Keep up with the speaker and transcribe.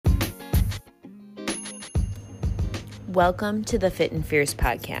Welcome to the Fit and Fierce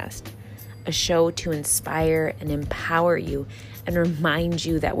podcast, a show to inspire and empower you and remind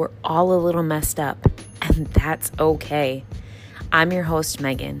you that we're all a little messed up, and that's okay. I'm your host,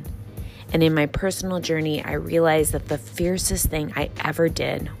 Megan, and in my personal journey, I realized that the fiercest thing I ever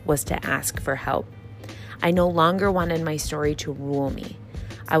did was to ask for help. I no longer wanted my story to rule me.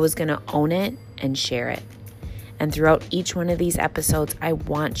 I was going to own it and share it. And throughout each one of these episodes, I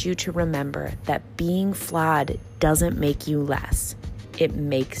want you to remember that being flawed doesn't make you less. It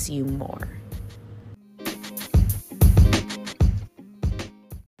makes you more.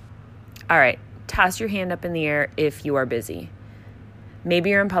 All right, toss your hand up in the air if you are busy.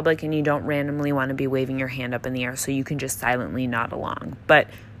 Maybe you're in public and you don't randomly want to be waving your hand up in the air so you can just silently nod along. But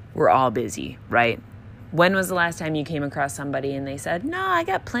we're all busy, right? When was the last time you came across somebody and they said, "No, I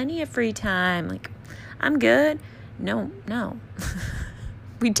got plenty of free time. Like, I'm good." No.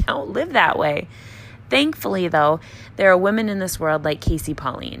 We don't live that way. Thankfully, though, there are women in this world like Casey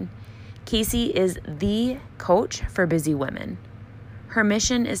Pauline. Casey is the coach for busy women. Her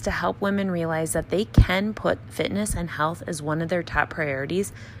mission is to help women realize that they can put fitness and health as one of their top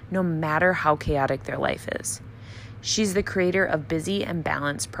priorities, no matter how chaotic their life is. She's the creator of Busy and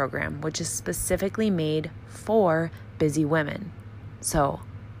Balanced program, which is specifically made for busy women. So,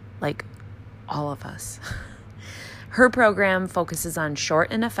 like all of us. Her program focuses on short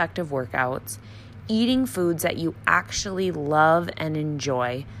and effective workouts, eating foods that you actually love and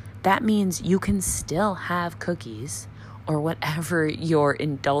enjoy. That means you can still have cookies or whatever your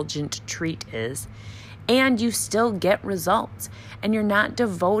indulgent treat is, and you still get results. And you're not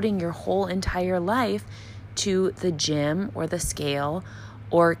devoting your whole entire life to the gym or the scale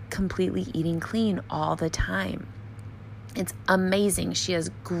or completely eating clean all the time. It's amazing. She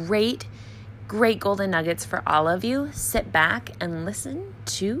has great golden nuggets for all of you. Sit back and listen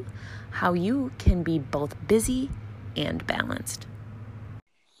to how you can be both busy and balanced.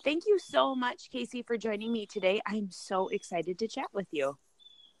 Thank you so much, Casey, for joining me today. I'm so excited to chat with you.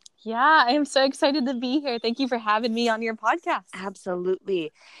 Yeah, I am so excited to be here. Thank you for having me on your podcast.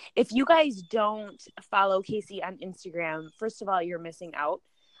 Absolutely. If you guys don't follow Casey on Instagram, first of all, you're missing out.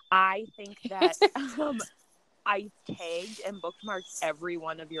 I think that I tagged and bookmarked every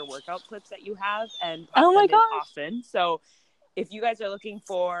one of your workout clips that you have and put them in often. So if you guys are looking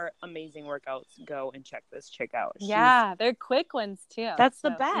for amazing workouts, go and check this chick out. Yeah, they're quick ones too. That's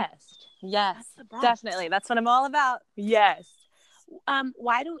the best. Yes, That's the best. Definitely. That's what I'm all about. Yes.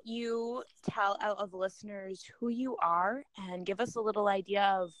 Why don't you tell our listeners who you are and give us a little idea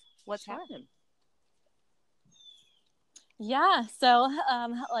of what's happening? Yeah, so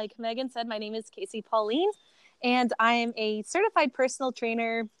like Megan said, my name is Casey Pauline, and I'm a certified personal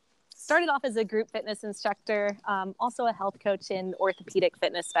trainer. Started off as a group fitness instructor, also a health coach and orthopedic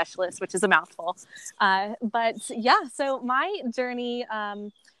fitness specialist, which is a mouthful. But yeah, so my journey,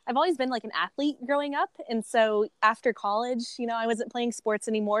 I've always been like an athlete growing up. And so after college, I wasn't playing sports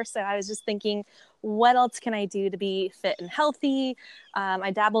anymore. So I was just thinking, what else can I do to be fit and healthy? I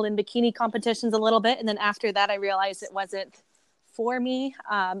dabbled in bikini competitions a little bit. And then after that, I realized it wasn't for me.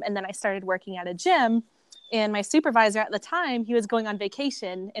 And then I started working at a gym. And my supervisor at the time, he was going on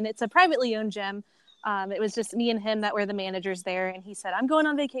vacation, and it's a privately owned gym. It was just me and him that were the managers there. And he said, "I'm going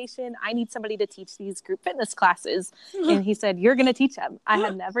on vacation. I need somebody to teach these group fitness classes." And he said, "You're going to teach them." I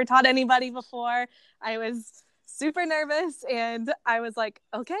had never taught anybody before. I was super nervous, and I was like,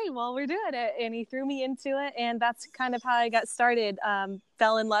 "Okay, well, we're doing it." And he threw me into it. And that's kind of how I got started.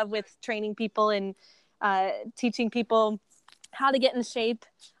 Fell in love with training people and teaching people how to get in shape.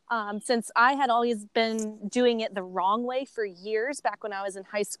 Since I had always been doing it the wrong way for years, back when I was in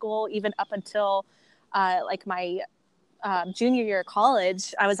high school, even up until like my junior year of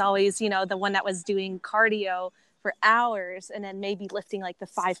college, I was always, the one that was doing cardio for hours and then maybe lifting like the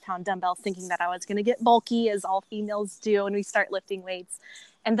 5-pound dumbbell, thinking that I was going to get bulky, as all females do when we start lifting weights.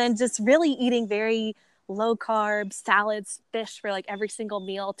 And then just really eating very low carb salads, fish for like every single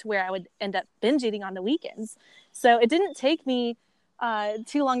meal, to where I would end up binge eating on the weekends. So it didn't take me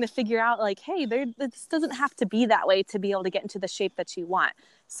too long to figure out like, hey, this doesn't have to be that way to be able to get into the shape that you want.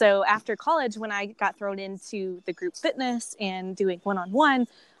 So after college, when I got thrown into the group fitness and doing one-on-one,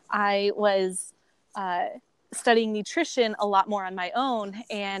 I was studying nutrition a lot more on my own.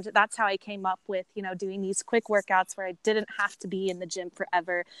 And that's how I came up with, doing these quick workouts where I didn't have to be in the gym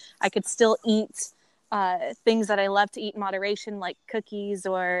forever. I could still eat things that I love to eat in moderation, like cookies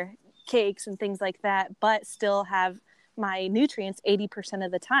or cakes and things like that, but still have my nutrients 80%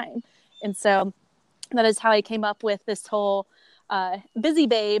 of the time. And so that is how I came up with this whole busy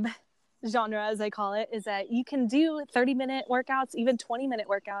babe genre, as I call it, is that you can do 30-minute workouts, even 20-minute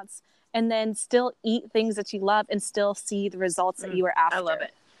workouts, and then still eat things that you love and still see the results that you were after. I love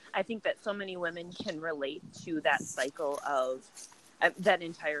it. I think that so many women can relate to that cycle of that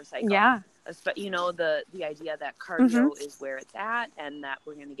entire cycle. Yeah. You know, the idea that cardio is where it's at, and that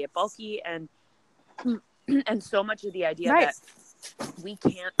we're going to get bulky, and so much of the idea that we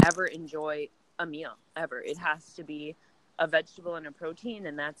can't ever enjoy a meal ever. It has to be a vegetable and a protein,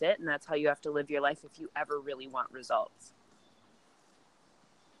 and that's it. And that's how you have to live your life if you ever really want results.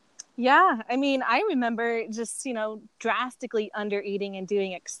 Yeah. I mean, I remember just, drastically under eating and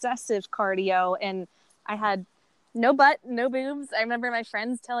doing excessive cardio, and I had no butt, no boobs. I remember my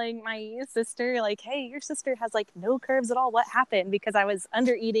friends telling my sister, like, hey, your sister has like no curves at all. What happened? Because I was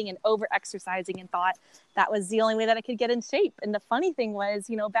under eating and over exercising and thought that was the only way that I could get in shape. And the funny thing was,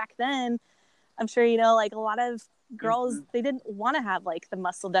 back then, I'm sure, like a lot of girls, they didn't want to have like the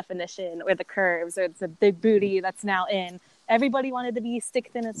muscle definition or the curves or the big booty that's now in. Everybody wanted to be stick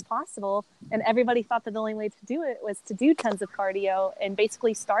thin as possible. And everybody thought that the only way to do it was to do tons of cardio and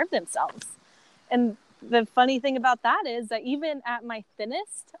basically starve themselves. And the funny thing about that is that even at my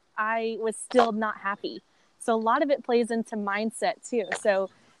thinnest, I was still not happy. So a lot of it plays into mindset too. So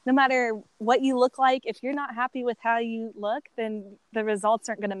no matter what you look like, if you're not happy with how you look, then the results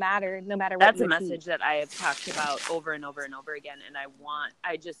aren't going to matter no matter what. That's a message that I have talked about over and over and over again. And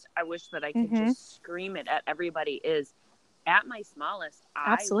I wish that I could just scream it at everybody is at my smallest,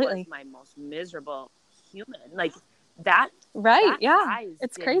 Absolutely. I was my most miserable human. Like that. Right. That yeah. size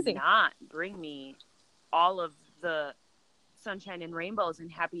It's did crazy. not bring me all of the sunshine and rainbows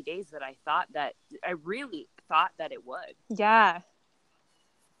and happy days that I really thought that it would. Yeah.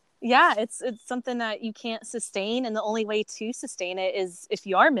 Yeah, it's something that you can't sustain, and the only way to sustain it is if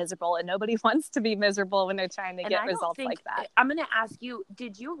you are miserable, and nobody wants to be miserable when they're trying to get results like that. I'm going to ask you,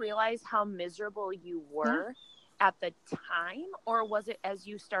 did you realize how miserable you were at the time, or was it as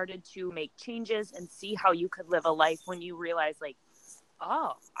you started to make changes and see how you could live a life when you realized like,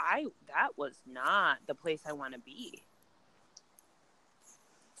 oh, that was not the place I want to be?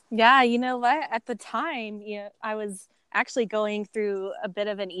 Yeah, you know what? At the time, I was actually going through a bit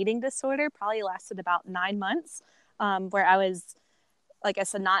of an eating disorder, probably lasted about 9 months, where I was, like I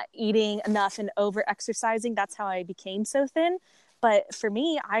said, not eating enough and over exercising. That's how I became so thin. But for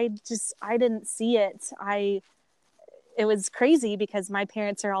me, I didn't see it. It was crazy because my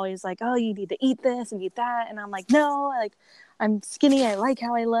parents are always like, oh, you need to eat this and eat that. And I'm like, no, like I'm skinny. I like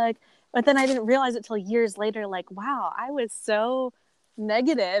how I look. But then I didn't realize it till years later, like, wow, I was so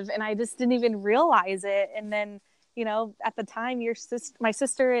negative and I just didn't even realize it. And then, at the time my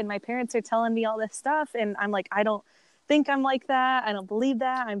sister and my parents are telling me all this stuff. And I'm like, I don't think I'm like that. I don't believe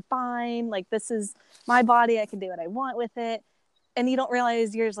that. I'm fine. Like, this is my body. I can do what I want with it. And you don't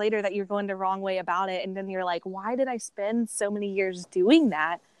realize years later that you're going the wrong way about it. And then you're like, why did I spend so many years doing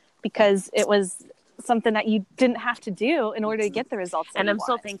that? Because it was something that you didn't have to do in order to get the results. And I'm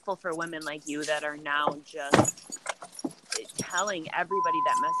so thankful for women like you that are now just telling everybody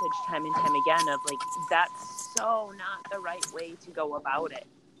that message time and time again of like, that's so not the right way to go about it.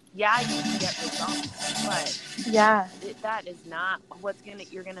 Yeah, you can get results, but yeah, that is not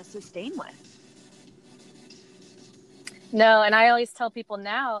you're gonna sustain with. No, and I always tell people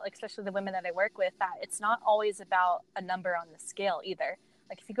now, especially the women that I work with, that it's not always about a number on the scale either.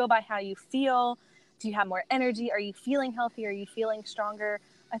 Like if you go by how you feel, do you have more energy? Are you feeling healthy? Are you feeling stronger?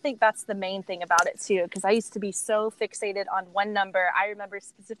 I think that's the main thing about it too, because I used to be so fixated on one number. I remember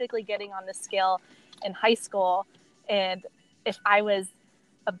specifically getting on the scale in high school, and if I was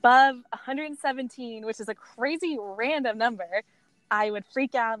above 117, which is a crazy random number, I would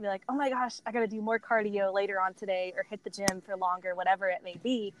freak out and be like, oh my gosh, I got to do more cardio later on today or hit the gym for longer, whatever it may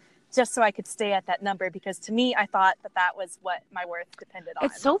be, just so I could stay at that number. Because to me, I thought that was what my worth depended on.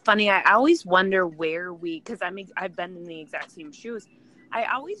 It's so funny. I always wonder because I've been in the exact same shoes. I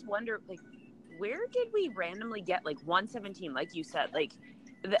always wonder, like, where did we randomly get like 117? Like you said, like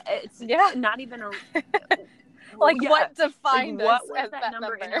it's not even a like what defined like, what us was as that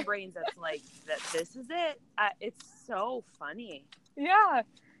number in our brains that's like that this is it. It's so funny. Yeah,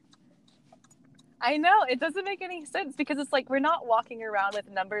 I know. It doesn't make any sense because it's like we're not walking around with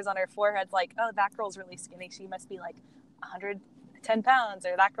numbers on our foreheads like, oh, that girl's really skinny, she must be like 110 pounds,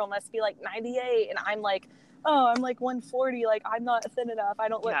 or that girl must be like 98, and I'm like, oh, I'm like 140, like I'm not thin enough, I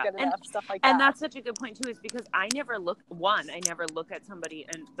don't look good enough, stuff like that. And that's such a good point too, is because I never look at somebody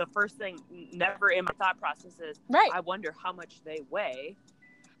and the first thing never in my thought process is, I wonder how much they weigh.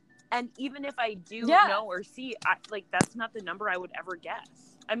 And even if I do know or see, that's not the number I would ever guess.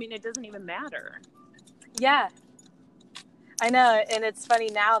 I mean, it doesn't even matter. Yeah. I know. And it's funny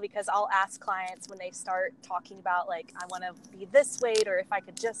now because I'll ask clients when they start talking about like, I want to be this weight, or if I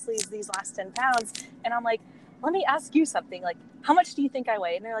could just lose these last 10 pounds. And I'm like, let me ask you something. Like, how much do you think I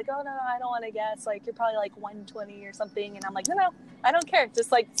weigh? And they're like, oh, no, I don't want to guess. Like, you're probably like 120 or something. And I'm like, no, I don't care.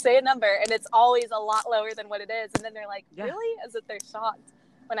 Just like say a number. And it's always a lot lower than what it is. And then they're like, really? As if they're shocked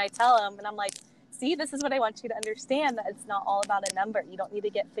when I tell them. And I'm like, see, this is what I want you to understand, that it's not all about a number. You don't need to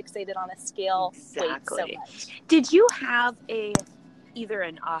get fixated on a scale weight so much. Did you have either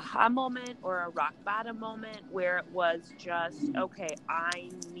an aha moment or a rock bottom moment where it was just, okay, I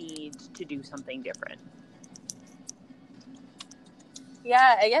need to do something different?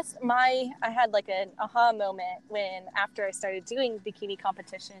 Yeah, I guess I had like an aha moment when after I started doing bikini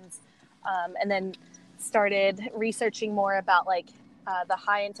competitions, and then started researching more about like the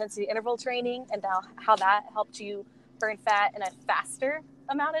high intensity interval training and how that helped you burn fat in a faster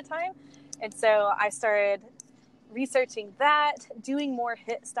amount of time. And so I started researching that, doing more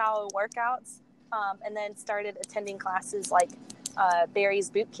HIIT style workouts, and then started attending classes like Barry's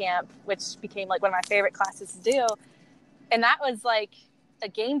Boot Camp, which became like one of my favorite classes to do. And that was like a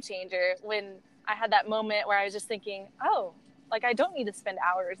game changer when I had that moment where I was just thinking, oh, like I don't need to spend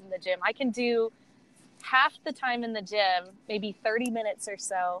hours in the gym. I can do half the time in the gym, maybe 30 minutes or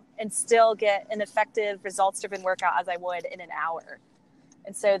so, and still get an effective results-driven workout as I would in an hour.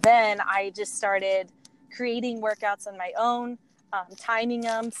 And so then I just started creating workouts on my own, timing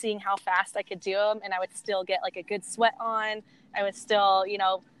them, seeing how fast I could do them, and I would still get like a good sweat on. I was still,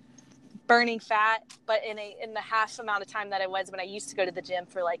 burning fat, but in the half amount of time that I was when I used to go to the gym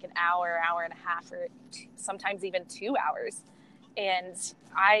for like an hour and a half, or sometimes even 2 hours. And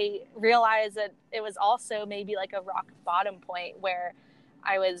I realized that it was also maybe like a rock bottom point where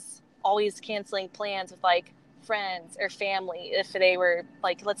I was always canceling plans with like friends or family if they were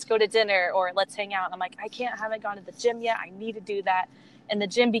like, let's go to dinner or let's hang out. And I'm like, haven't gone to the gym yet. I need to do that. And the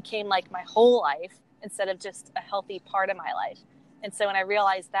gym became like my whole life instead of just a healthy part of my life. And so when I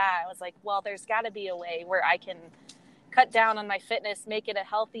realized that, I was like, well, there's got to be a way where I can cut down on my fitness, make it a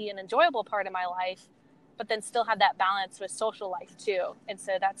healthy and enjoyable part of my life, but then still have that balance with social life too. And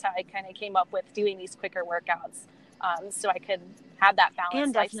so that's how I kind of came up with doing these quicker workouts, so I could have that balance.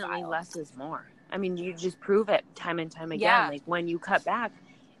 And definitely lifestyle. Less is more. I mean, you just prove it time and time again. Yeah. Like when you cut back,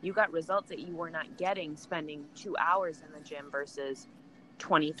 you got results that you were not getting spending 2 hours in the gym versus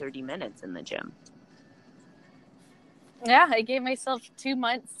 20, 30 minutes in the gym. Yeah, I gave myself 2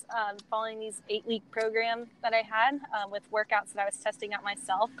 months following these 8-week program that I had with workouts that I was testing out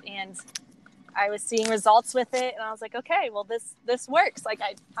myself, and I was seeing results with it, and I was like, okay, well, this works. Like,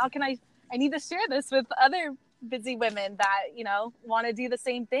 I need to share this with other busy women that, want to do the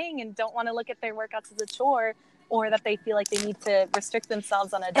same thing and don't want to look at their workouts as a chore, or that they feel like they need to restrict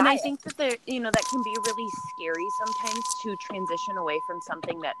themselves on a diet. And I think that that can be really scary sometimes to transition away from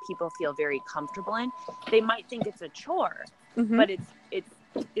something that people feel very comfortable in. They might think it's a chore, mm-hmm. but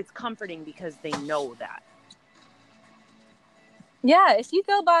it's comforting because they know that. Yeah, if you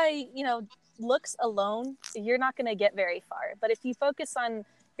go by, looks alone, you're not going to get very far. But if you focus on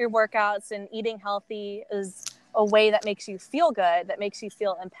your workouts and eating healthy is a way that makes you feel good, that makes you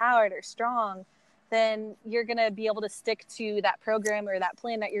feel empowered or strong, then you're going to be able to stick to that program or that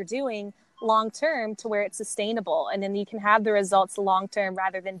plan that you're doing long term to where it's sustainable. And then you can have the results long term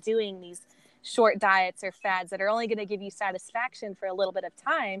rather than doing these short diets or fads that are only going to give you satisfaction for a little bit of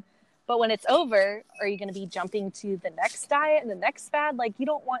time. But when it's over, are you going to be jumping to the next diet and the next fad? Like,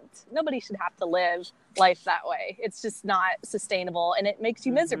 nobody should have to live life that way. It's just not sustainable, and it makes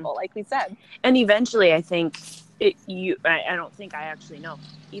you miserable, like we said. And eventually, I think I don't think I actually know.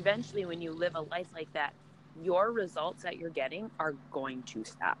 Eventually, when you live a life like that, your results that you're getting are going to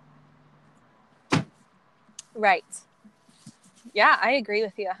stop. Right. Yeah, I agree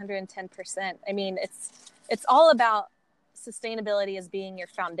with you 110%. I mean, it's all about sustainability as being your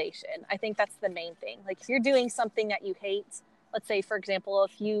foundation. I think that's the main thing. Like if you're doing something that you hate, let's say, for example,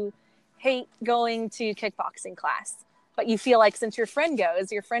 if you hate going to kickboxing class, but you feel like since your friend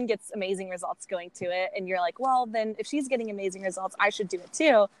gets amazing results going to it, and you're like, well, then if she's getting amazing results, I should do it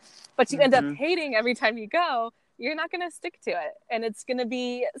too. But you end up hating every time you go, you're not going to stick to it. And it's going to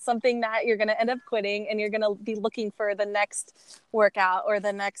be something that you're going to end up quitting, and you're going to be looking for the next workout or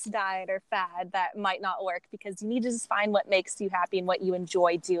the next diet or fad that might not work, because you need to just find what makes you happy and what you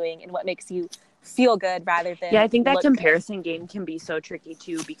enjoy doing and what makes you feel good rather than I think that comparison game can be so tricky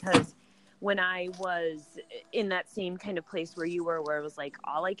too, because when I was in that same kind of place where you were, where it was like,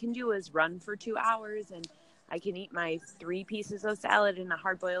 all I can do is run for 2 hours and I can eat my 3 pieces of salad and a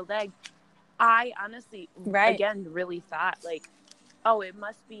hard-boiled egg, I honestly, again, really thought like oh, it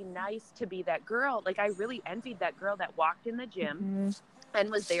must be nice to be that girl. Like, I really envied that girl that walked in the gym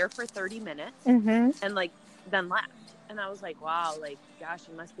and was there for 30 minutes and like then left. And I was like, wow, like, gosh,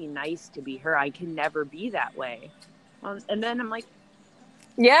 it must be nice to be her. I can never be that way. And then I'm like,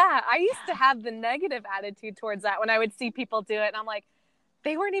 yeah, I used to have the negative attitude towards that when I would see people do it. And I'm like,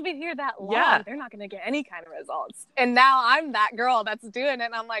 they weren't even here that long. Yeah. They're not going to get any kind of results. And now I'm that girl that's doing it.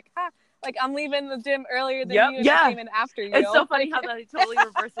 And I'm like, like I'm leaving the gym earlier than you and I'm leaving after you. It's so funny how that totally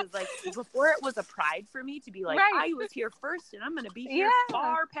reverses. Like, before it was a pride for me to be like, I was here first and I'm going to be here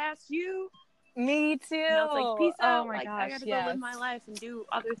far past you. Me too. And I was like, peace out. Oh my like, gosh, I got to go live my life and do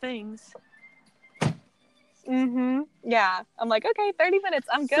other things. Yeah. I'm like, okay, 30 minutes.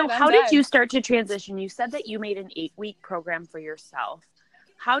 I'm good. So how did you start to transition? You said that you made an 8-week program for yourself.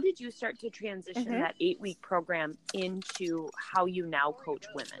 How did you start to transition that 8-week program into how you now coach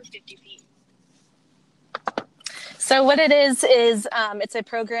women? So what it is it's a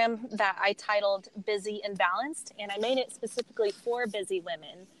program that I titled Busy and Balanced, and I made it specifically for busy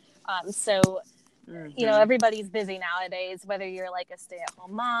women. You know, everybody's busy nowadays, whether you're like a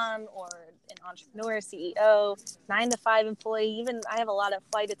stay-at-home mom or an entrepreneur, CEO, 9-to-5 employee. Even I have a lot of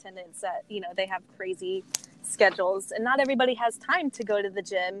flight attendants that, you know, they have crazy schedules, and not everybody has time to go to the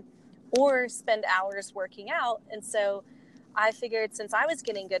gym or spend hours working out. And so I figured, since I was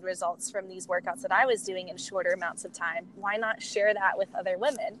getting good results from these workouts that I was doing in shorter amounts of time, why not share that with other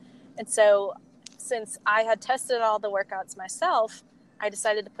women? And so since I had tested all the workouts myself, I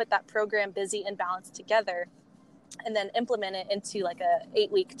decided to put that program Busy and Balanced together and then implement it into like a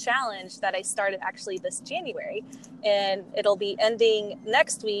 8-week challenge that I started actually this January. And it'll be ending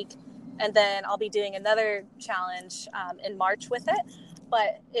next week. And then I'll be doing another challenge in March with it.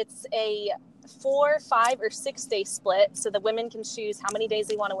 But it's a 4, 5, or 6 day split. So the women can choose how many days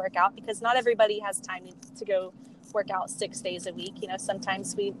they want to work out, because not everybody has time to go work out 6 days a week. You know,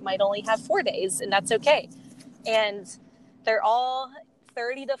 sometimes we might only have 4 days, and that's okay. And they're all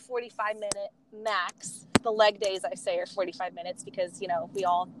 30 to 45 minute max. The leg days, I say, are 45 minutes because, you know, we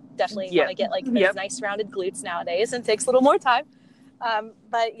all definitely want to get like those nice rounded glutes nowadays, and it takes a little more time.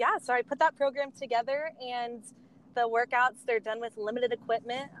 But yeah, so I put that program together, and the workouts, they're done with limited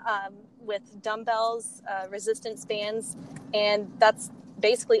equipment, with dumbbells, resistance bands, and that's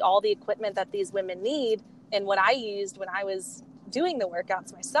basically all the equipment that these women need, and what I used when I was doing the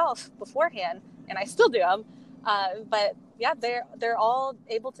workouts myself beforehand, and I still do them. But yeah, they're all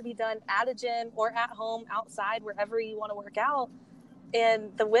able to be done at a gym or at home, outside, wherever you want to work out.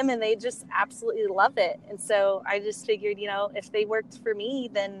 And the women, they just absolutely love it. And so I just figured, you know, if they worked for me,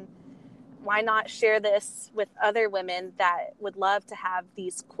 then why not share this with other women that would love to have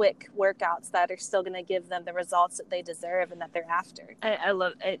these quick workouts that are still going to give them the results that they deserve and that they're after. I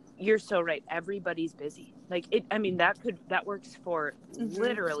love it. You're so right. Everybody's busy. Like it, I mean, that works for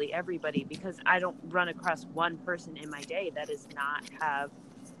literally everybody, because I don't run across one person in my day that does not have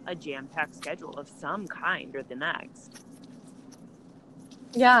a jam-packed schedule of some kind or the next.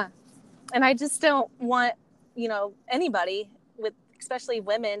 Yeah. And I just don't want, you know, anybody, especially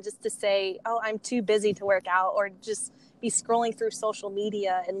women, just to say, oh, I'm too busy to work out, or just be scrolling through social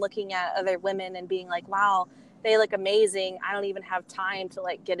media and looking at other women and being like, wow, they look amazing. I don't even have time to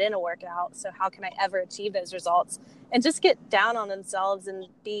like get in a workout. So how can I ever achieve those results? And just get down on themselves and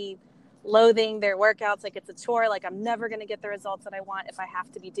be loathing their workouts like it's a chore. Like, I'm never going to get the results that I want if I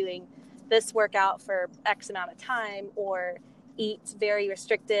have to be doing this workout for X amount of time, or eat very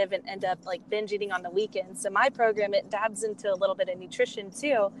restrictive and end up like binge eating on the weekends. So my program, it dabs into a little bit of nutrition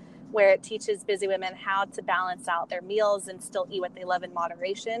too, where it teaches busy women how to balance out their meals and still eat what they love in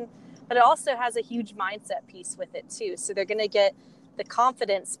moderation. But it also has a huge mindset piece with it too. So they're going to get the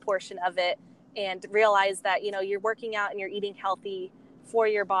confidence portion of it and realize that, you know, you're working out and you're eating healthy for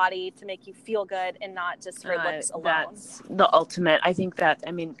your body to make you feel good and not just for looks alone. That's the ultimate. I think that,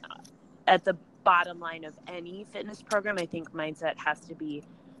 I mean, at the bottom line of any fitness program, I think mindset has to be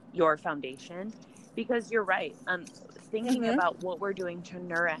your foundation, because you're right. Thinking about what we're doing to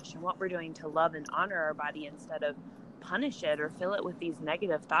nourish and what we're doing to love and honor our body instead of punish it or fill it with these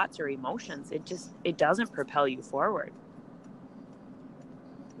negative thoughts or emotions, it doesn't propel you forward.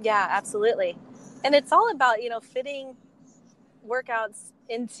 Yeah, absolutely. And it's all about, you know, fitting workouts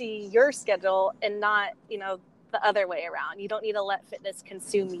into your schedule and not, you know, the other way around. You don't need to let fitness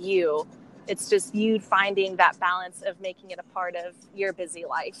consume you. It's just you finding that balance of making it a part of your busy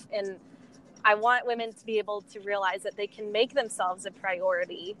life. And I want women to be able to realize that they can make themselves a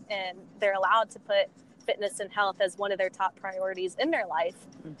priority, and they're allowed to put fitness and health as one of their top priorities in their life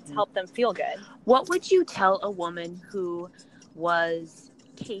to help them feel good. What would you tell a woman who was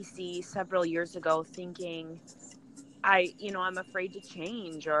Casey several years ago, thinking, I'm afraid to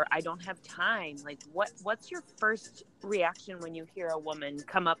change, or I don't have time. Like, what's your first reaction when you hear a woman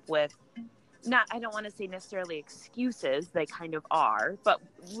come up with, not, I don't want to say necessarily excuses, they kind of are, but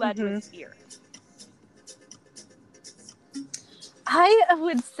led with fear? I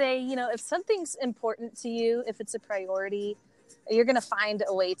would say, if something's important to you, if it's a priority, you're going to find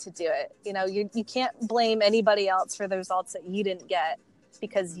a way to do it. You can't blame anybody else for the results that you didn't get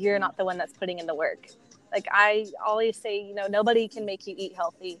because you're not the one that's putting in the work. Like I always say, nobody can make you eat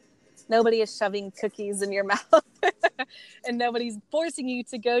healthy. Nobody is shoving cookies in your mouth and nobody's forcing you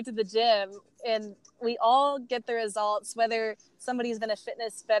to go to the gym. And we all get the results, whether somebody's been a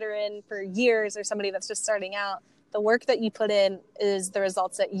fitness veteran for years or somebody that's just starting out. The work that you put in is the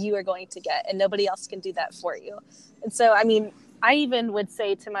results that you are going to get, and nobody else can do that for you. And so, I even would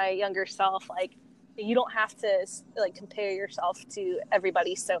say to my younger self, like, you don't have to like compare yourself to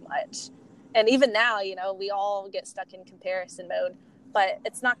everybody so much. And even now, we all get stuck in comparison mode, but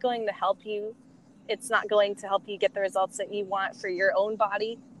it's not going to help you. It's not going to help you get the results that you want for your own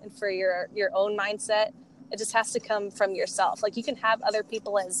body and for your own mindset. It just has to come from yourself. Like, you can have other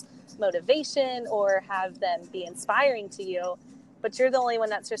people as motivation or have them be inspiring to you, but you're the only one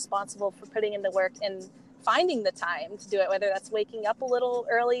that's responsible for putting in the work and finding the time to do it, whether that's waking up a little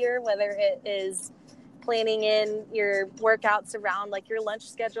earlier, whether it is planning in your workouts around like your lunch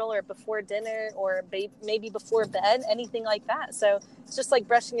schedule or before dinner or maybe before bed, anything like that. So it's just like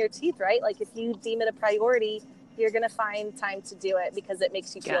brushing your teeth, right? Like if you deem it a priority, you're going to find time to do it because it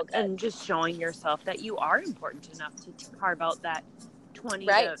makes you feel good. And just showing yourself that you are important enough to carve out that 20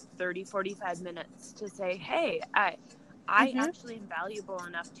 to 30, 45 minutes to say, hey, I actually am valuable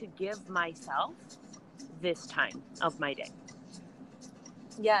enough to give myself this time of my day.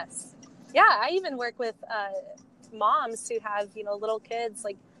 Yes. Yeah. I even work with moms who have, little kids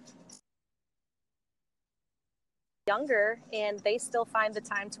like younger, and they still find the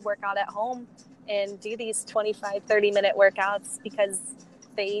time to work out at home and do these 25, 30-minute workouts because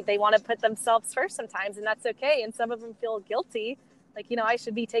they want to put themselves first sometimes, and that's okay. And some of them feel guilty. Like, I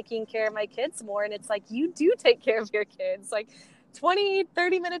should be taking care of my kids more. And it's like, you do take care of your kids. Like 20,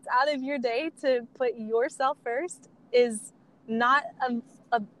 30 minutes out of your day to put yourself first is not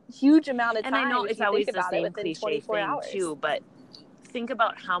a huge amount of time. And I know it's always the same within cliche 24 thing hours. too, but think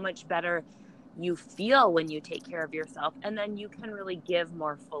about how much better you feel when you take care of yourself, and then you can really give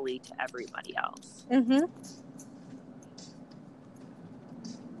more fully to everybody else.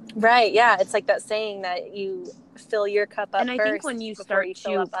 Right. Yeah. It's like that saying that you fill your cup up. And I think when you start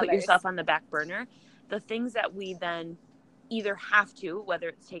to put yourself on the back burner, the things that we then either have to, whether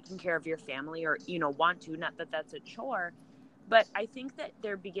it's taking care of your family or, want to, not that that's a chore, but I think that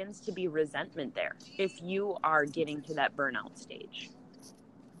there begins to be resentment there if you are getting to that burnout stage.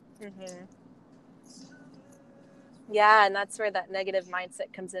 Yeah, and that's where that negative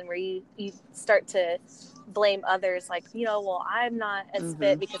mindset comes in, where you start to blame others, like, well, I'm not as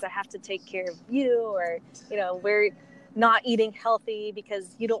fit because I have to take care of you, or, we're not eating healthy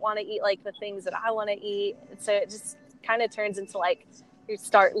because you don't want to eat like the things that I want to eat. And so it just kind of turns into like you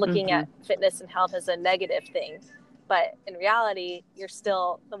start looking at fitness and health as a negative thing. But in reality, you're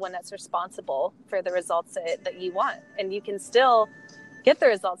still the one that's responsible for the results that you want. And you can still get the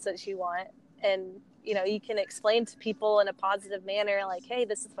results that you want. And, you can explain to people in a positive manner, like, hey,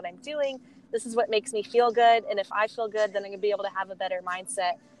 this is what I'm doing. This is what makes me feel good. And if I feel good, then I'm going to be able to have a better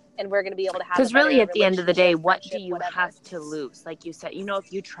mindset. And we're going to be able to have because really at the end of the day, what do you have to lose? Like you said,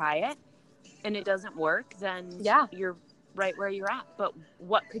 if you try it and it doesn't work, then you're right where you're at. But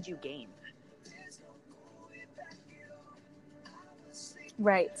what could you gain?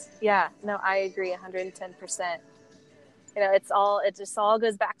 Right. Yeah. No, I agree 110%. It just all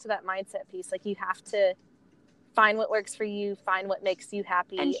goes back to that mindset piece. Like, you have to find what works for you, find what makes you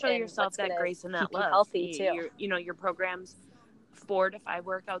happy, and show yourself that grace and that love. Healthy too. Your program's 4 to 5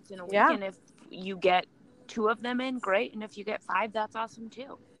 workouts in a week, and if you get 2 of them in, great. And if you get 5, that's awesome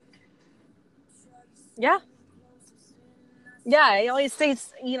too. Yeah. Yeah. I always say,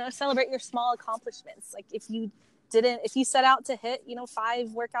 celebrate your small accomplishments. Like, if you set out to hit, 5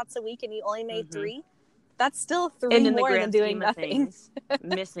 workouts a week and you only made 3, that's still 3 more than doing nothing. Things,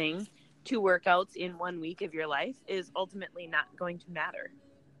 missing 2 workouts in 1 week of your life is ultimately not going to matter.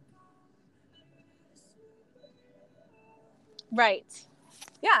 Right.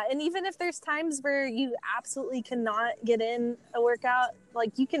 Yeah. And even if there's times where you absolutely cannot get in a workout,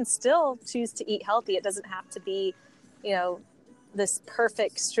 like, you can still choose to eat healthy. It doesn't have to be, this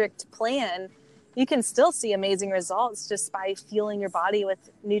perfect, strict plan. You can still see amazing results just by fueling your body with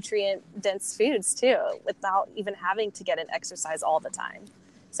nutrient-dense foods too, without even having to get an exercise all the time.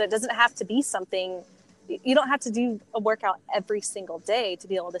 So it doesn't have to be something you don't have to do a workout every single day to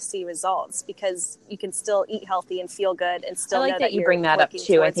be able to see results, because you can still eat healthy and feel good and still I like know that you you're bring that up working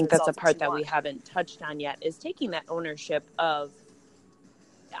too. I towards think that's a results part you that we want. haven't touched on yet, is taking that ownership of,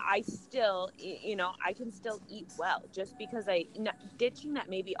 I still, I can still eat well just because ditching that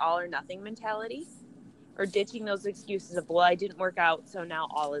maybe all or nothing mentality, or ditching those excuses of, well, I didn't work out, so now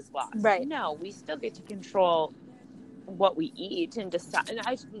all is lost. Right. No, we still get to control what we eat and decide,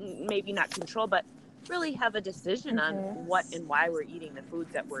 and maybe not control, but really have a decision on what and why we're eating the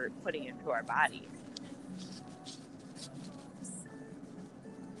foods that we're putting into our body.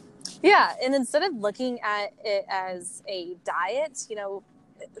 Yeah, and instead of looking at it as a diet,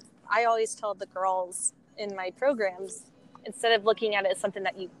 I always tell the girls in my programs, instead of looking at it as something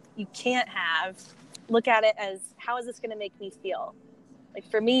that you can't have, look at it as, how is this going to make me feel? Like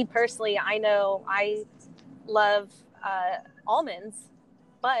for me personally, I know I love almonds,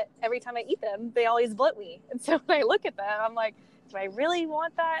 but every time I eat them, they always bloat me. And so when I look at them, I'm like, do I really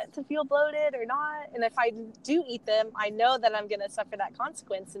want that to feel bloated or not? And if I do eat them, I know that I'm going to suffer that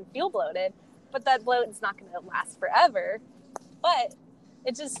consequence and feel bloated, but that bloat is not going to last forever. But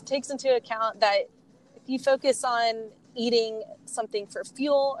it just takes into account that if you focus on eating something for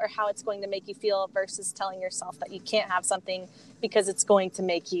fuel or how it's going to make you feel versus telling yourself that you can't have something because it's going to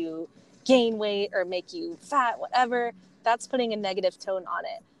make you gain weight or make you fat, whatever, that's putting a negative tone on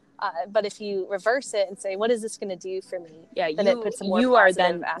it. But if you reverse it and say, what is this going to do for me? Yeah, then it puts a more you are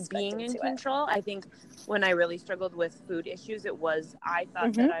positive then aspect being in into control. I think when I really struggled with food issues, I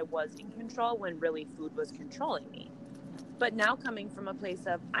thought that I was in control when really food was controlling me. But now coming from a place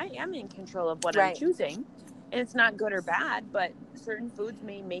of, I am in control of what I'm choosing, and it's not good or bad, but certain foods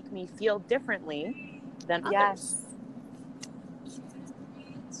may make me feel differently than others.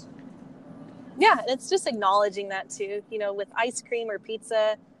 Yeah, and it's just acknowledging that too. With ice cream or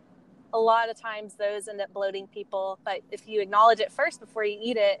pizza, a lot of times those end up bloating people. But if you acknowledge it first before you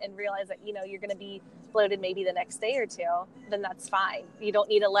eat it and realize that, you're going to be bloated maybe the next day or two, then that's fine. You don't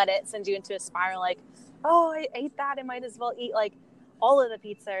need to let it send you into a spiral like, oh, I ate that, I might as well eat like all of the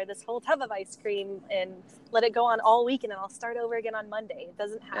pizza or this whole tub of ice cream and let it go on all week, and then I'll start over again on Monday. It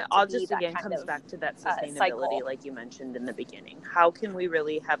doesn't have to be that kind comes of back to that sustainability cycle. like you mentioned in the beginning. How can we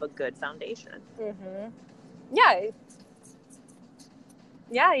really have a good foundation?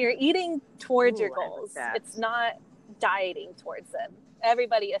 Yeah, you're eating towards your goals. It's not dieting towards them.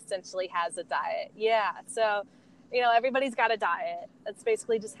 Everybody essentially has a diet. Yeah, so, everybody's got a diet. That's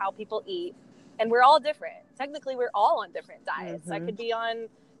basically just how people eat. And we're all different. Technically, we're all on different diets. I could be on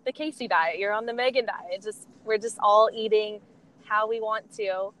the Casey diet. You're on the Megan diet. We're just all eating how we want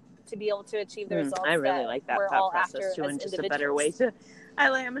to be able to achieve the results. I really like that thought process too, and just a better way to.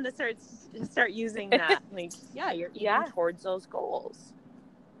 I'm going to start using that. Like, you're eating towards those goals.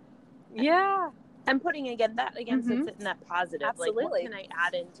 Yeah. And putting that against it in that positive. Absolutely. Like, what can I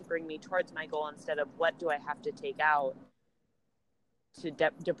add in to bring me towards my goal instead of what do I have to take out to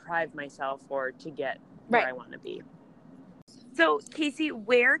deprive myself or to get where I want to be. So, Casey,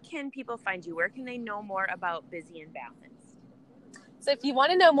 where can people find you? Where can they know more about Busy and Balanced? So if you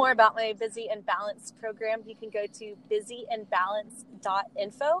want to know more about my Busy and Balanced program, you can go to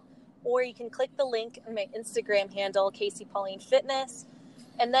busyandbalanced.info, or you can click the link on my Instagram handle, Casey Pauline Fitness.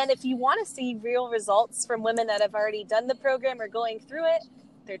 And then if you want to see real results from women that have already done the program or going through it,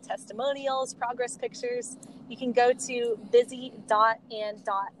 their testimonials, progress pictures, you can go to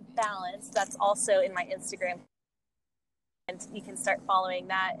busy.and.balance. That's also in my Instagram. And you can start following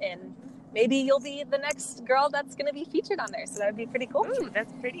that, and maybe you'll be the next girl that's going to be featured on there. So that would be pretty cool. Ooh,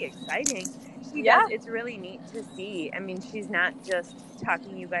 that's pretty exciting. She does. It's really neat to see. I mean, she's not just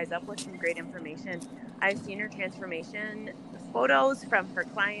talking you guys up with some great information. I've seen her transformation photos from her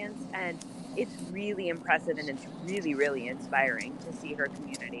clients, and it's really impressive, and it's really, really inspiring to see her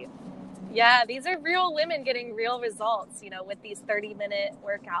community. Yeah, these are real women getting real results, with these 30-minute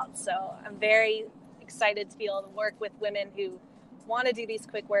workouts. So I'm very excited to be able to work with women who want to do these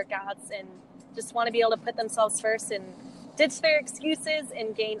quick workouts and just want to be able to put themselves first and ditch their excuses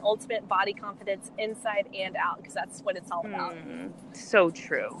and gain ultimate body confidence inside and out, because that's what it's all about. So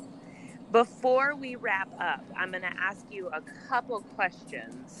true. Before we wrap up, I'm going to ask you a couple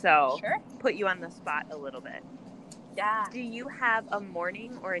questions. So put you on the spot a little bit. Yeah. Do you have a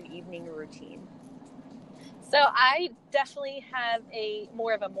morning or an evening routine? So I definitely have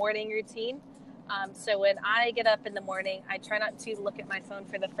more of a morning routine. So when I get up in the morning, I try not to look at my phone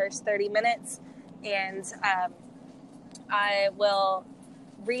for the first 30 minutes. And I will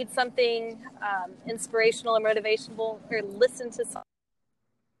read something inspirational or motivational, or listen to something.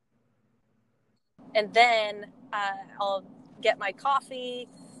 And then I'll get my coffee,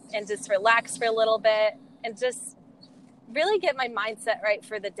 and just relax for a little bit and just really get my mindset right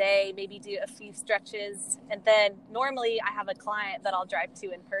for the day, maybe do a few stretches. And then normally I have a client that I'll drive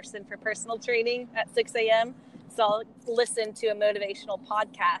to in person for personal training at 6 a.m. So I'll listen to a motivational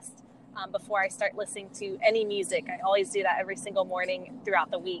podcast before I start listening to any music. I always do that every single morning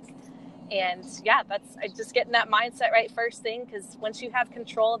throughout the week. And yeah, I just getting that mindset right first thing, because once you have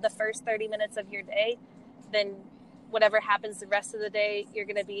control of the first 30 minutes of your day, then whatever happens the rest of the day, you're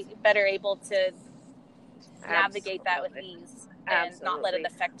going to be better able to navigate that with ease and not let it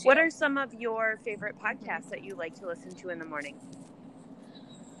affect you. What are some of your favorite podcasts that you like to listen to in the morning?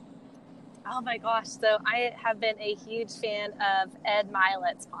 Oh my gosh. So I have been a huge fan of Ed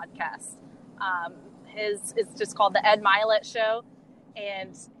Milet's podcast. It's just called The Ed Milet Show.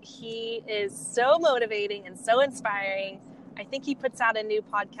 And he is so motivating and so inspiring. I think he puts out a new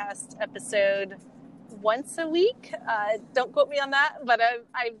podcast episode once a week. Don't quote me on that, but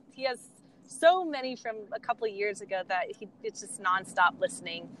he has so many from a couple of years ago that it's just nonstop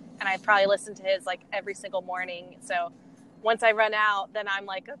listening. And I probably listen to his like every single morning. So once I run out, then I'm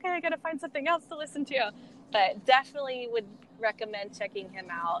like, okay, I got to find something else to listen to. But definitely would recommend checking him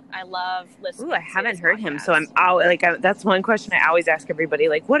out. I love listening to him. I haven't heard him. So that's one question I always ask everybody.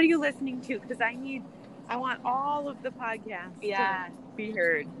 Like, what are you listening to? Because I want all of the podcasts to be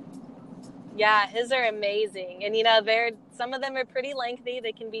heard. Yeah, his are amazing. And, some of them are pretty lengthy.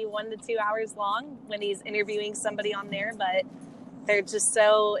 They can be 1 to 2 hours long when he's interviewing somebody on there, but they're just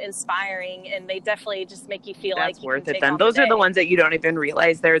so inspiring, and they definitely just make you feel like that's worth it then. Those are the ones that you don't even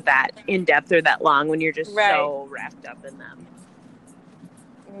realize they're that in-depth or that long when you're just so wrapped up in them.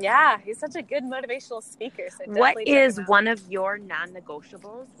 Yeah, he's such a good motivational speaker. So what is one of your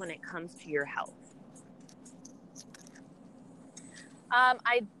non-negotiables when it comes to your health?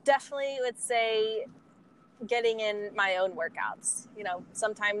 I definitely would say getting in my own workouts.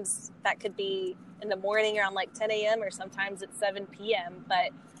 Sometimes that could be in the morning around like 10 a.m. or sometimes it's 7 p.m. But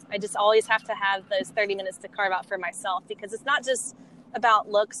I just always have to have those 30 minutes to carve out for myself, because it's not just about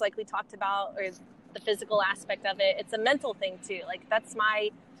looks like we talked about or the physical aspect of it. It's a mental thing too. Like, that's my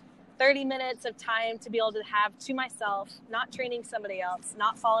 30 minutes of time to be able to have to myself, not training somebody else,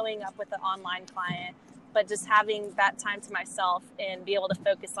 not following up with an online client, but just having that time to myself and be able to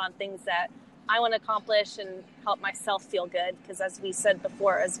focus on things that I want to accomplish and help myself feel good. Because as we said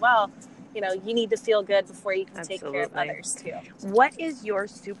before as well, you need to feel good before you can take care of others too. What is your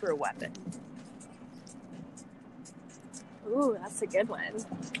super weapon? Ooh, that's a good one.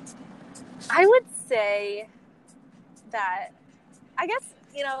 I would say that, I guess,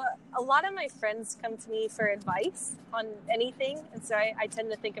 a lot of my friends come to me for advice on anything. And so I tend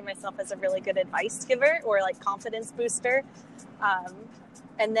to think of myself as a really good advice giver or like confidence booster.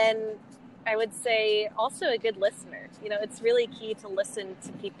 And then I would say also a good listener. It's really key to listen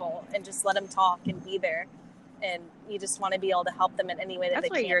to people and just let them talk and be there. And you just want to be able to help them in any way that they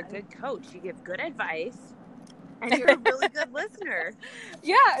can. That's why you're a good coach. You give good advice and you're a really good listener.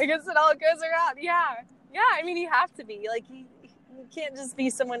 Yeah, I guess it all goes around. Yeah. Yeah, I mean, you have to be. Like, you can't just be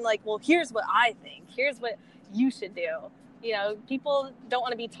someone like, well, here's what I think. Here's what you should do. People don't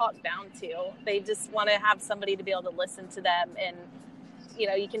want to be talked down to. They just want to have somebody to be able to listen to them. And,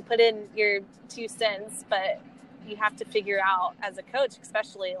 you can put in your 2 cents, but you have to figure out as a coach,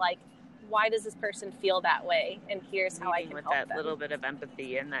 especially, like, why does this person feel that way? And here's how I can help them. With that little bit of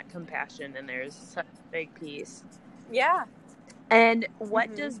empathy and that compassion, and there's such a big piece. Yeah. And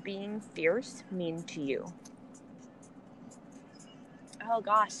what does being fierce mean to you? Oh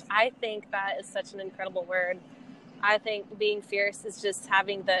gosh, I think that is such an incredible word. I think being fierce is just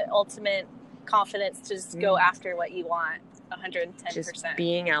having the ultimate confidence to just go after what you want 110%. Just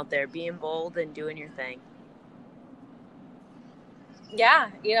being out there, being bold and doing your thing. Yeah,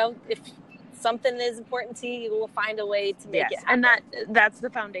 if something is important to you, you will find a way to make it happen. And that's the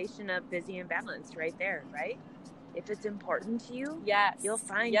foundation of Busy and Balanced right there, right? If it's important to you, you'll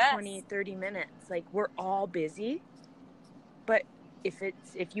find 20, 30 minutes. Like, we're all busy, but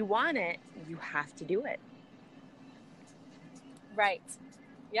if you want it, you have to do it. Right.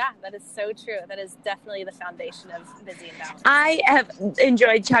 Yeah, that is so true. That is definitely the foundation of Busy and Balanced. I have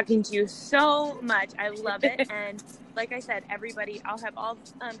enjoyed talking to you so much. I love it. And like I said, everybody, I'll have all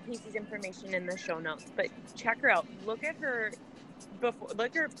Casey's information in the show notes, but check her out. Look at her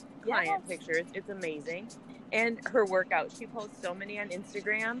client pictures. It's amazing. And her workout. She posts so many on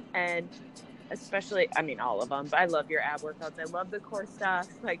Instagram, and especially, all of them, but I love your ab workouts. I love the core stuff.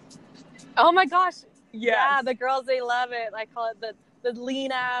 Like, oh my gosh. Yes. Yeah, the girls, they love it. I call it the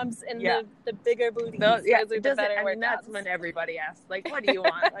lean abs and the bigger booties. Those are the better workouts. That's when everybody asks, like, what do you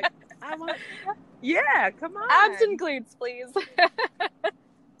want? Like, I want, come on. Abs and glutes, please.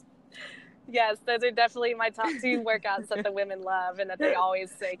 Yes, those are definitely my top 2 workouts that the women love and that they always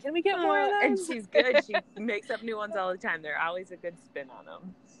say, can we get more of those? And she's good. She makes up new ones all the time. They're always a good spin on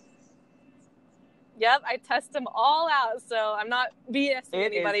them. Yep, I test them all out, so I'm not BSing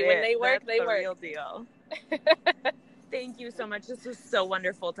anybody. When they work, they work. Real deal. Thank you so much. This was so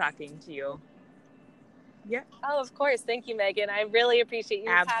wonderful talking to you. Yeah. Oh, of course. Thank you, Megan. I really appreciate you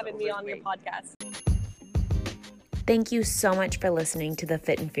having me on your podcast. Thank you so much for listening to the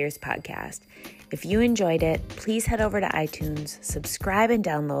Fit and Fierce podcast. If you enjoyed it, please head over to iTunes, subscribe and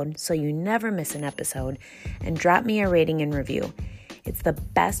download so you never miss an episode, and drop me a rating and review. It's the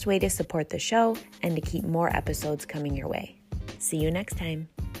best way to support the show and to keep more episodes coming your way. See you next time.